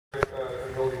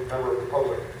member of the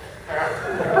public.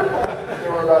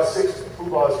 There were about 6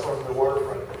 poobahs from the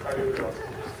waterfront. I didn't know.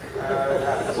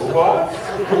 What?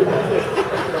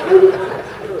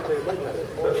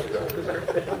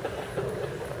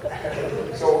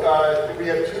 So we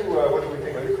have 2, what do we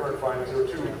think of the current findings? There were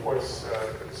 2 points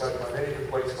decided on many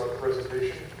complaints about the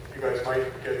presentation. You guys might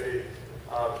get a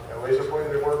laser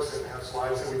pointer that works and have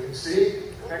slides that we can see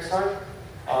next time.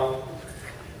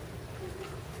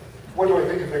 What do I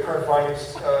think of the current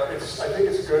findings? I think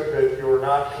it's good that you're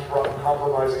not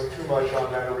compromising too much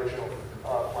on that original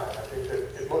plan. I think that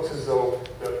it looks as though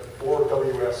the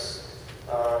 4WS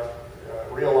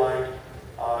realigned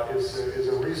is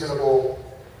a reasonable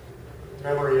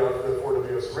memory of the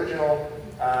 4WS original,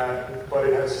 but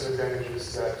it has some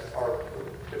advantages that are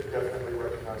definitely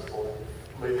recognizable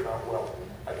and laid them out well,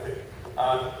 I think.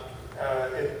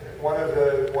 One of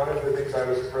the things I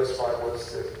was impressed by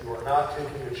was that you are not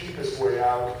taking the cheapest way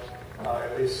out,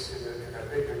 at least in that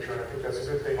big picture, and I think that's a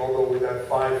good thing, although with that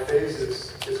 5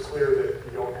 phases, it's clear that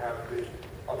you don't have the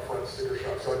upfront sticker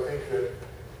shock. So I think that,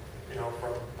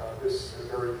 from this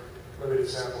very limited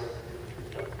sampling,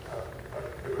 you've done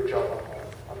a good job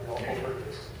on the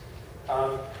alternatives.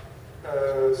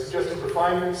 Suggested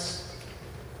refinements.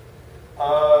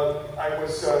 I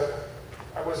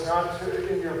was not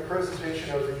in your presentation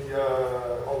of the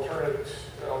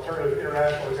alternative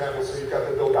international example, so you've got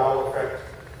the Bilbao effect,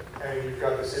 and you've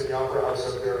got the Sydney Opera House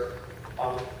up there.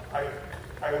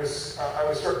 I was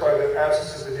struck by the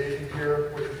absence of the Navy Pier,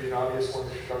 which would be an obvious one,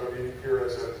 the Chicago Navy Pier,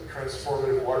 as a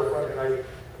transformative waterfront,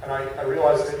 and I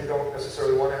realize that you don't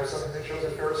necessarily want to have something that shows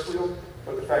a Ferris wheel,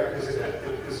 but the fact is it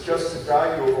is just as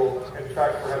valuable, and in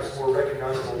fact perhaps more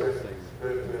recognizable than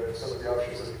some of the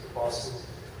options of the Boston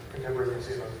Contemporary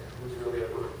Museum. Who's really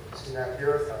ever seen that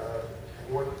here?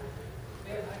 Anyone?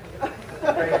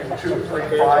 Thank you. 2, 3, 5.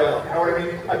 You know what I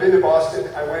mean? I've been to Boston.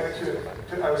 I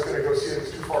was going to go see it. It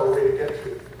was too far away to get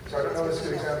to. So I don't know this is a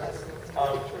good example.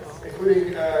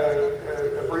 Including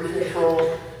a brief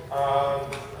intro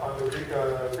on the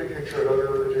big picture of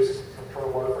other adjacent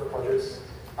Toronto waterfront projects.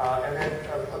 And then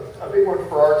a big one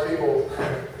for our table,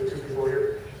 the 2 people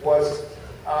here, was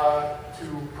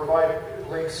to provide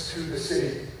links to the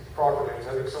city properties.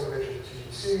 I think someone mentioned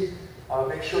TDC.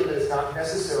 Make sure that it's not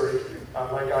necessary.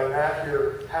 My guy Matt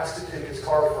here has to take his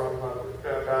car from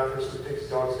Bathurst, so he takes his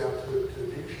dogs down to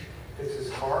the beach, takes his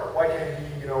car. Why can't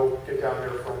he, get down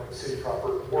there from the city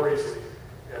proper more easily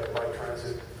by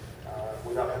transit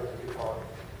without having to get caught?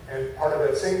 And part of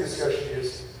that same discussion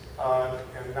is,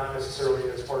 and not necessarily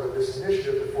as part of this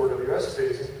initiative, the 4WS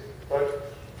phasing,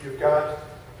 but you've got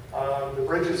the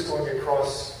bridges going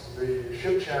across the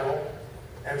ship channel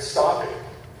and stopping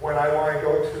when I want to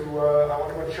go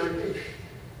to Cherry Beach.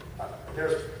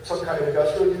 There's some kind of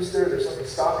industrial use there. There's something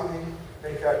stopping me.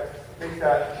 Make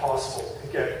that possible to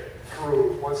get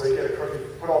through. Once I get across, you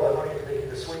put all that money into making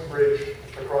the swing bridge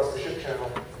across the ship channel.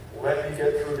 Let me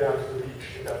get through down to the beach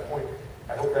at that point.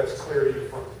 I hope that's clear to you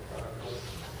from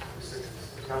these things.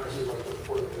 It's not necessarily what the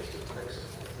report of this. Thanks.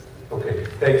 Okay,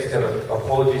 thanks, and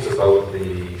apologies about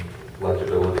the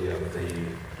legibility of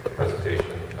the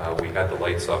presentation. We had the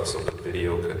lights up so the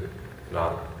video could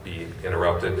not be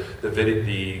interrupted.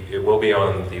 It will be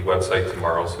on the website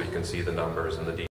tomorrow, so you can see the numbers and the details.